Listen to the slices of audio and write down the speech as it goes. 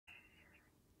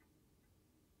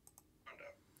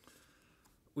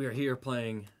We are here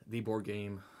playing the board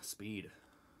game Speed.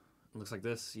 It looks like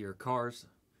this. Your cars,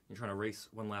 you're trying to race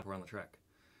one lap around the track.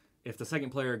 If the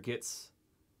second player gets,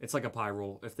 it's like a pie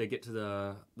roll. If they get to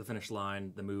the finish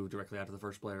line, the move directly after the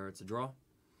first player, it's a draw.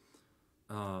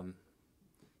 So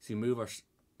you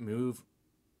move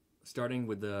starting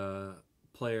with the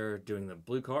player doing the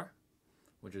blue car,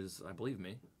 which is, I believe,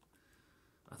 me.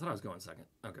 I thought I was going second.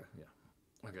 Okay,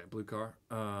 yeah. Okay, blue car.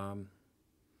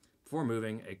 Before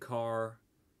moving,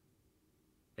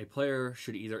 a player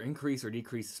should either increase or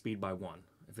decrease the speed by 1.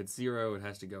 If it's 0, it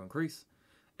has to go increase.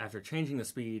 After changing the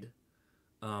speed,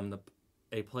 a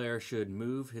player should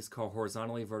move his car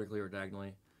horizontally, vertically, or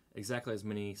diagonally exactly as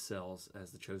many cells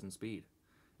as the chosen speed.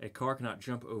 A car cannot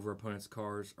jump over opponents'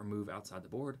 cars or move outside the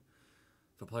board.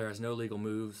 If a player has no legal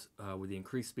moves with the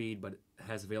increased speed but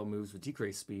has available moves with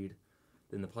decreased speed,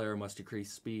 then the player must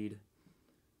decrease speed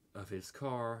of his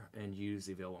car and use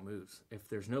the available moves. If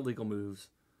there's no legal moves,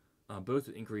 both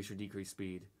with increase or decrease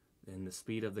speed, then the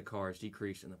speed of the car is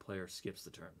decreased and the player skips the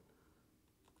turn.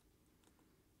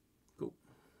 Cool.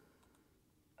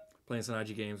 Playing some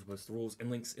IG games, post the rules and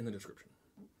links in the description.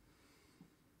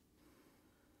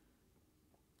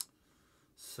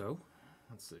 So,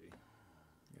 let's see.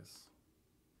 Yes.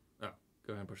 Oh,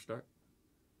 go ahead and push start.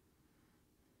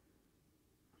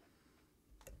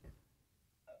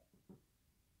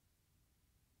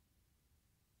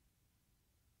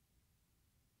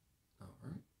 All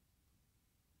right.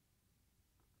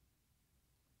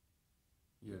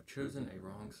 You have chosen a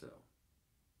wrong cell.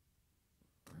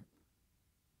 All right.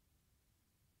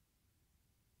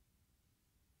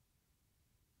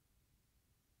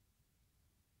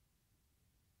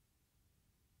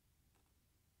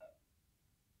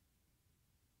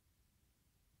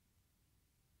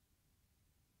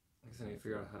 I guess I need to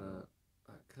figure out how to.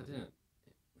 Cause I didn't.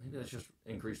 Maybe that's just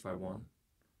increased by 1.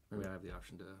 Maybe I have the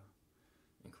option to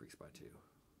increase by 2.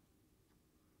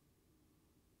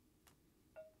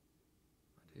 I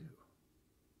do. Nice.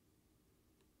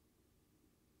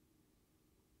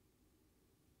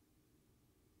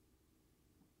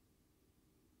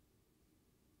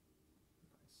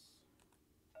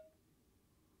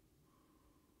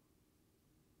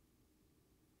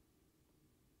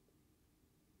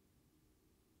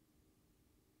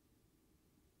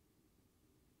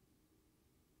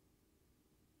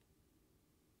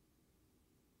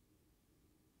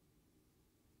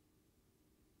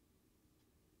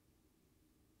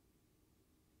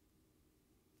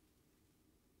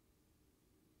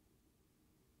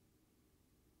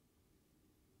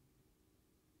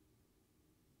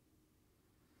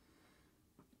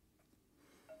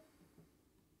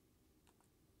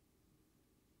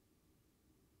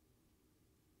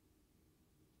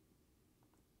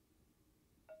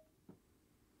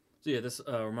 So yeah, this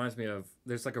reminds me of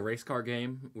there's like a race car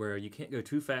game where you can't go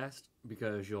too fast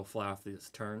because you'll fly off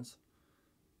these turns,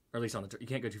 or at least on the you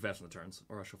can't go too fast on the turns,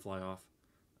 or else you'll fly off.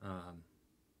 Um,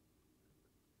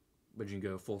 but you can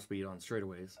go full speed on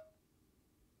straightaways.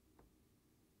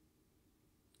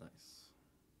 Nice.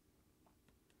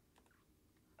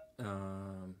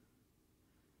 And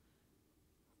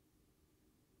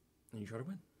you try to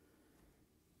win.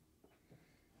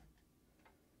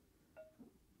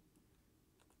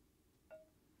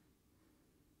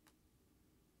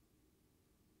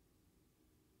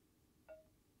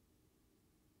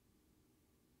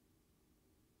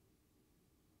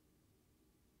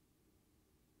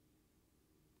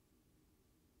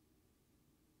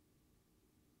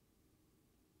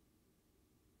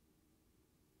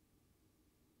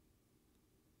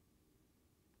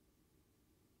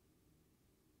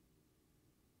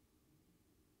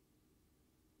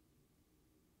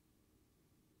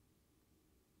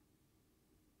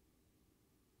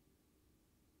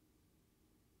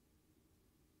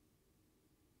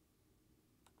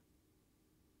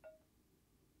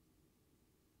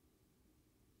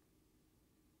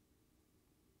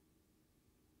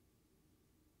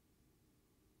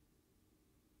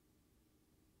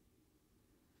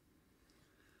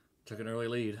 Took an early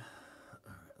lead. All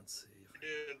right, let's see.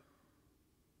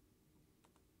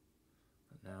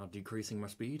 Now decreasing my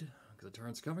speed because the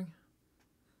turn's coming.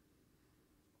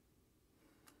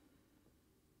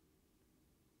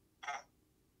 I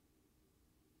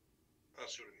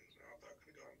see what it is now. I thought I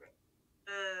could have gone back.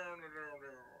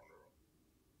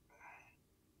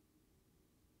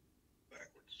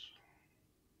 Backwards.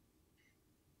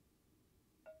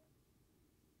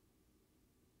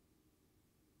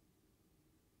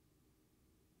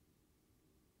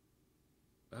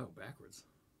 Oh, backwards.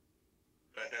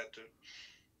 I had to.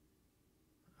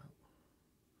 Oh.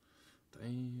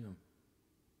 Damn.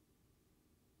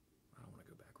 I don't want to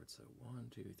go backwards. So 1,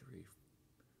 2, 3.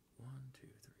 1, 2,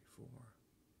 3, 4.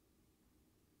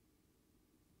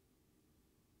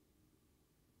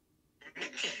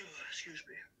 Excuse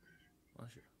me.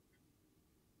 Bless you.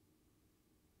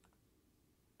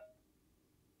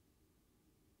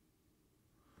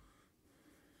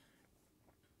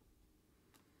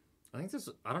 I think this.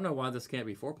 I don't know why this can't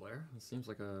be 4-player. It seems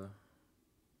like a.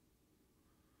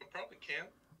 It probably can.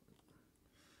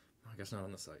 I guess not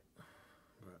on the site,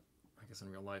 but I guess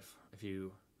in real life, if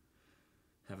you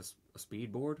have a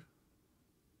speed board,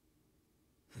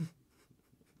 I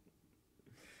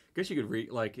guess you could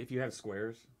like if you have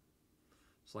squares,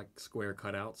 it's like square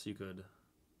cutouts. You could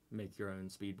make your own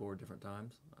speed board different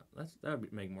times. That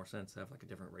would make more sense to have like a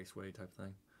different raceway type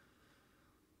thing.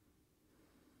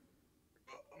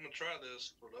 I'm gonna try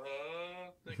this, but I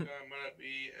think I might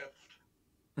be effed.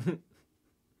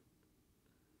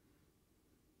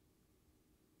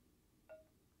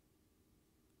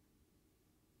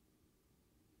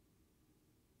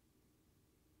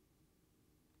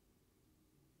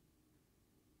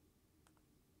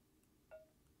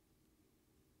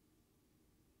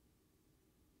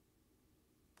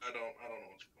 I don't know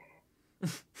what's going on.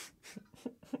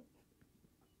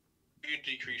 You can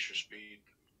decrease your speed.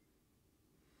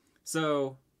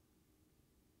 So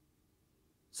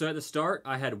at the start,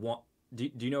 I had one. Do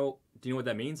you know what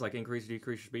that means? Like increase or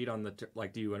decrease your speed on the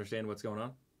like. Do you understand what's going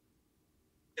on?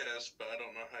 Yes, but I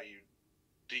don't know how you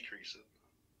decrease it.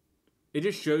 It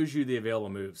just shows you the available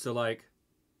moves. So like,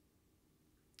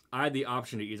 I had the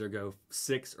option to either go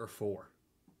 6 or 4.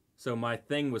 So my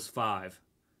thing was 5,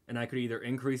 and I could either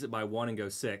increase it by 1 and go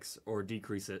 6, or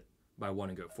decrease it by 1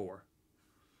 and go 4.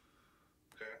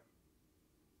 Okay.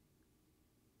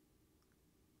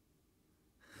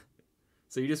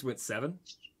 So you just went 7?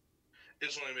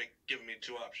 It's only giving me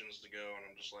 2 options to go, and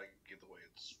I'm just like, get the way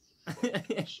it's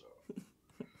floating, so.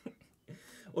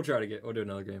 We'll try to we'll do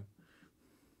another game.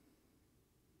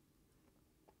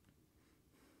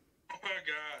 Oh my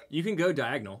god. You can go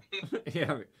diagonal.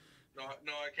 Yeah. No,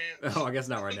 I can't. Oh, I guess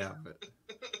not right now, but.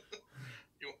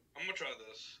 I'm gonna try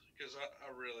this because I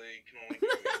really can only go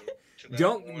to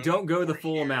that Don't go the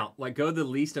full here. amount. Like go the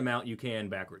least amount you can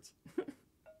backwards.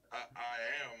 I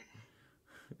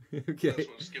am. Okay. That's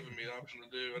what it's giving me the option to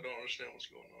do. I don't understand what's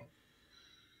going on.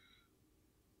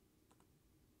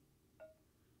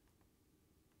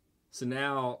 So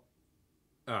now,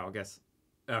 I guess,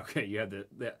 okay, you have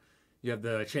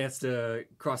the chance to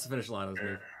cross the finish line on this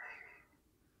move.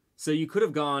 So you could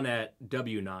have gone at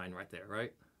W9 right there,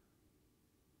 right?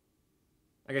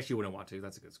 I guess you wouldn't want to.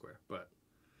 That's a good square, but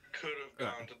Could have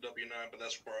gone to W9, but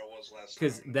that's where I was last time.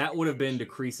 because that would have been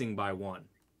decreasing by 1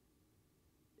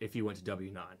 if you went to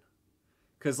W9.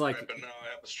 Because like, right, but now I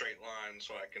have a straight line,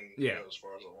 so I can Yeah. go as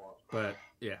far as I want. but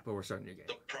we're starting your game.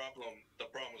 The problem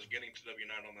was getting to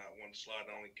W9 on that one slide.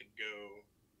 I only could go.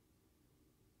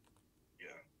 Yeah.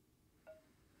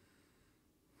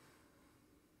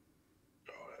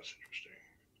 Oh, that's interesting.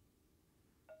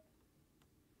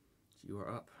 You are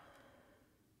up.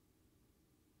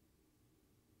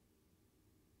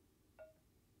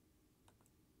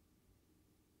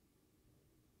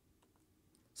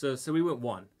 So we went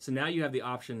 1. So now you have the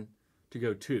option to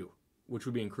go 2, which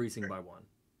would be increasing by 1.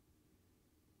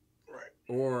 Right.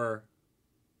 Or,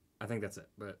 I think that's it.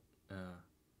 But yeah.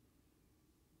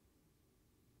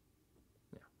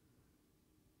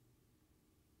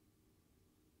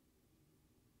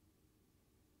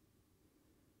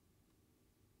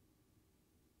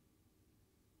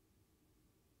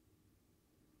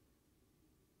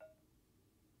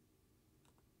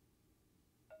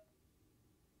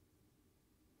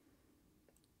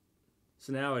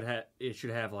 So now it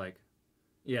should have like,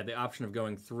 the option of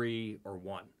going 3 or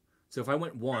 1. So if I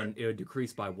went 1, it would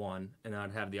decrease by 1, and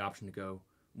I'd have the option to go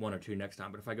 1 or 2 next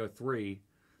time. But if I go 3,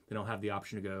 then I'll have the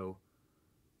option to go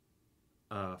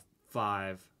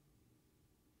 5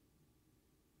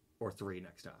 or 3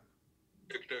 next time.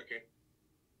 Okay.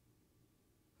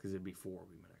 Because it'd be 4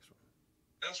 would be my next one.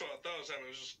 That's what I thought it was having. It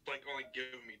was just like only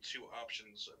giving me 2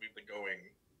 options of either going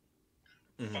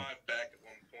 5 back at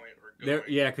one point or going.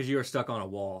 Because you were stuck on a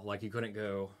wall. Like you couldn't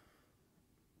go.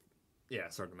 Yeah,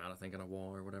 a certain amount, I think, on a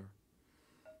wall or whatever.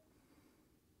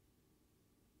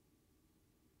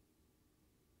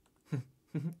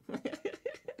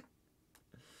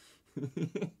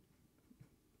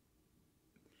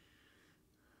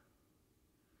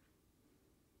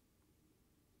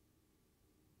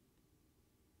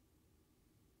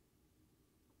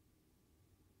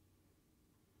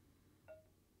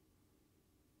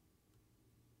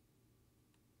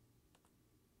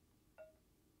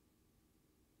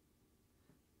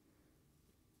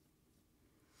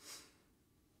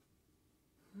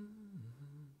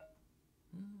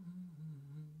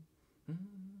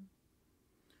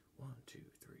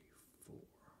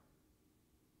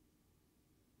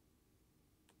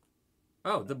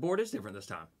 Oh, the board is different this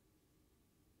time.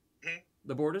 Hmm?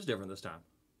 The board is different this time.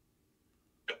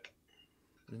 Yep.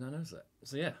 Did not notice that.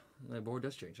 So yeah, the board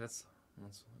does change. That's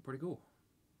pretty cool.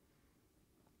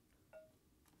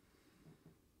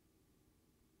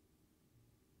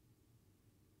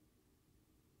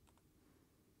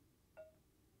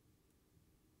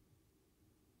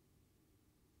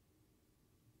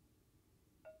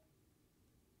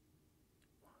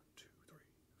 One, two, three,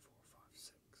 four, five,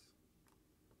 six.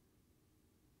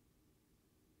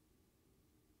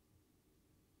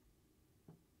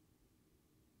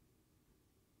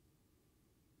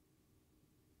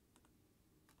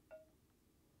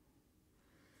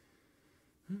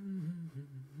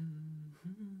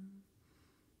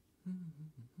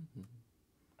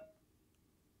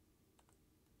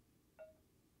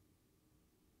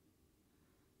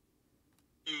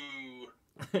 Ooh.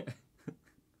 I'll do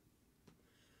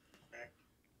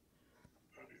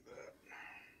that.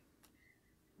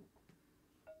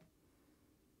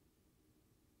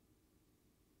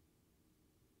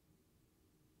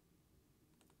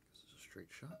 This is a straight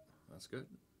shot. That's good.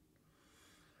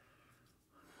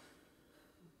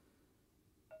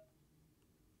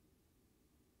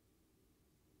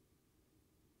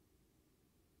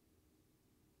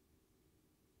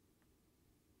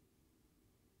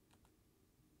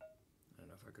 I don't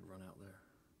know if I could run out there.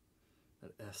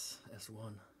 That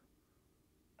S1.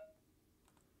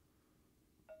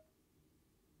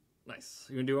 Nice.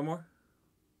 You gonna do one more?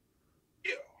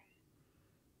 Yeah.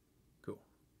 Cool.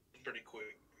 Pretty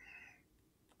quick.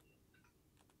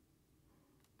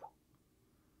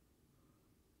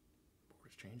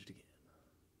 Board's changed again.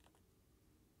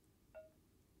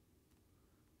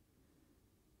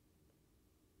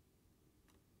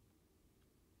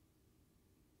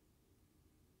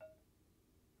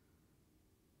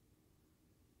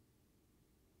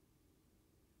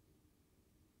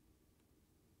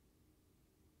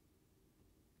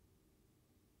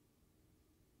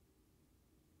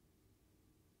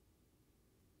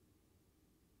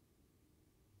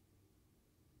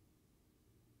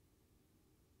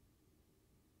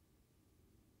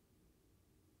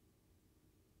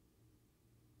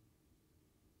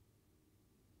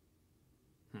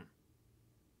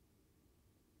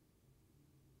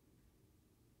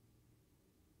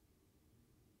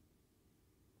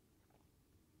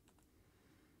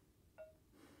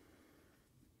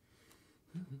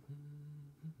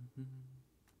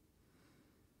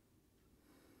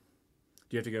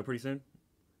 Do you have to go pretty soon?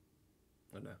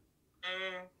 Oh no.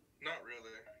 Not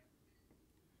really.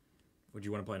 Would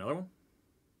you want to play another one?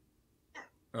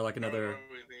 Or like I don't another have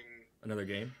anything.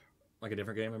 game? Like a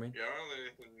different game, I mean? Yeah, I don't have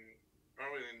anything. I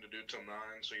don't really need to do till 9,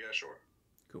 so yeah, sure.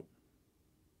 Cool.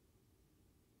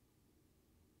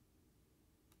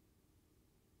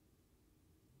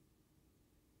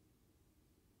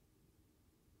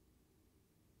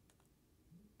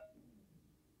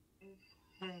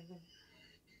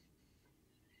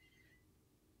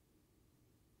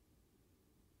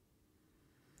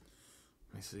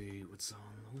 Let me see what's on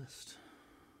the list.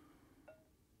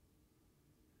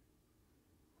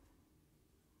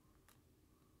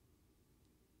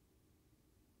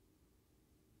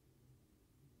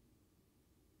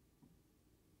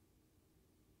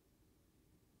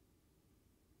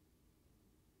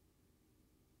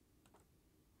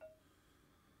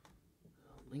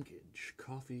 Linkage,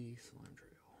 coffee, slime trail.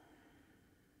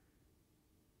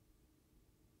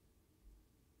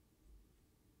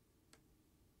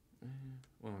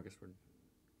 Well, I guess we're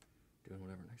doing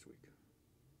whatever next week.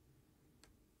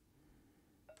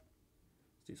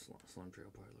 Let's do slime trail,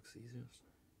 probably looks the easiest.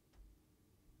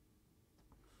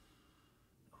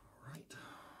 All right.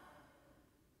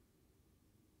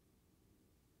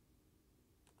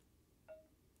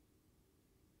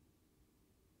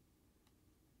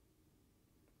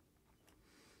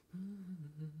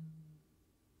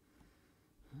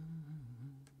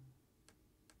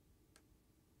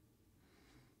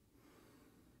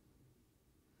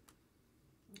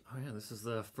 Oh yeah, this is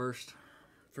the first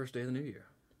day of the new year.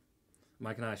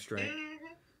 Mike and I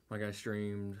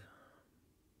streamed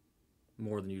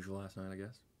more than usual last night, I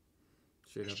guess.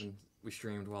 Straight up, and we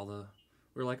streamed while we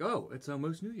were like, oh, it's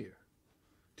almost New Year.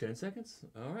 10 seconds?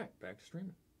 All right, back to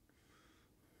streaming.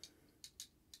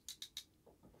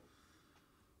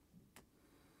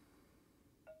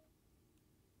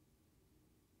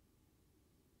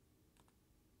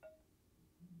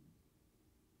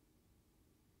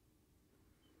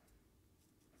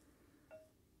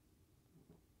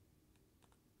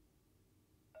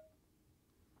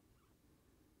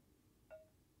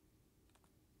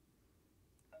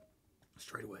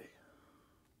 Straight away.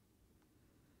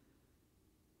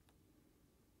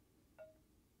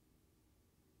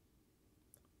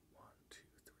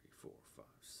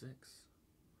 6.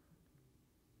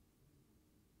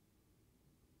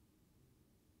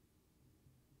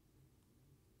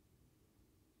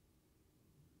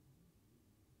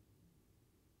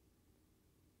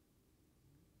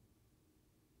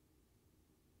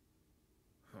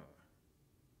 Huh.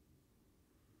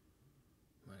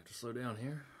 Might have to slow down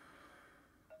here.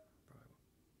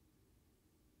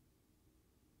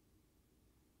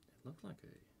 It looked like a...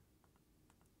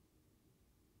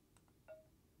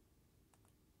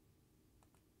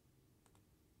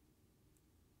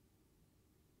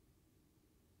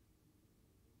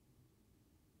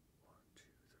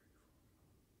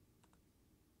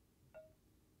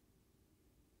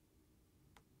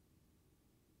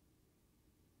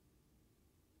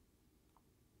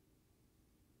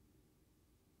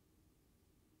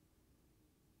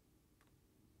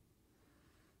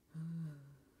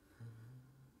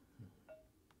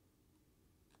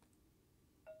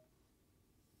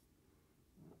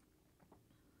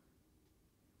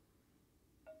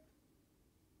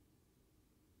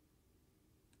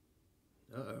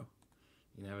 Uh-oh.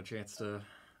 You have a chance to...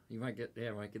 You might get...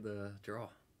 Yeah, might get the draw.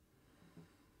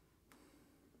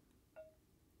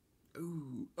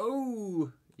 Ooh. Oh!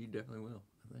 You definitely will,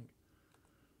 I think.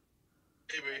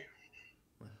 Maybe.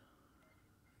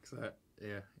 Cause that...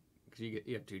 Yeah. Because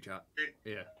you have 2 chop.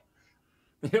 Yeah.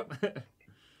 Yep.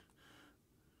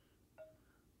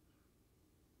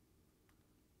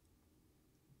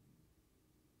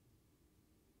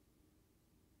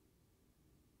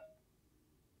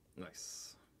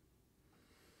 Nice.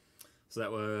 So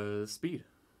that was speed.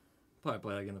 Probably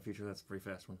play that again in the future. That's a pretty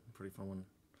fast one. Pretty fun one.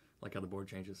 Like how the board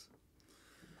changes.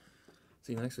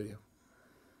 See you in the next video.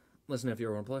 Let us know if you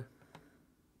ever want to play.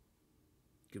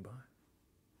 Goodbye.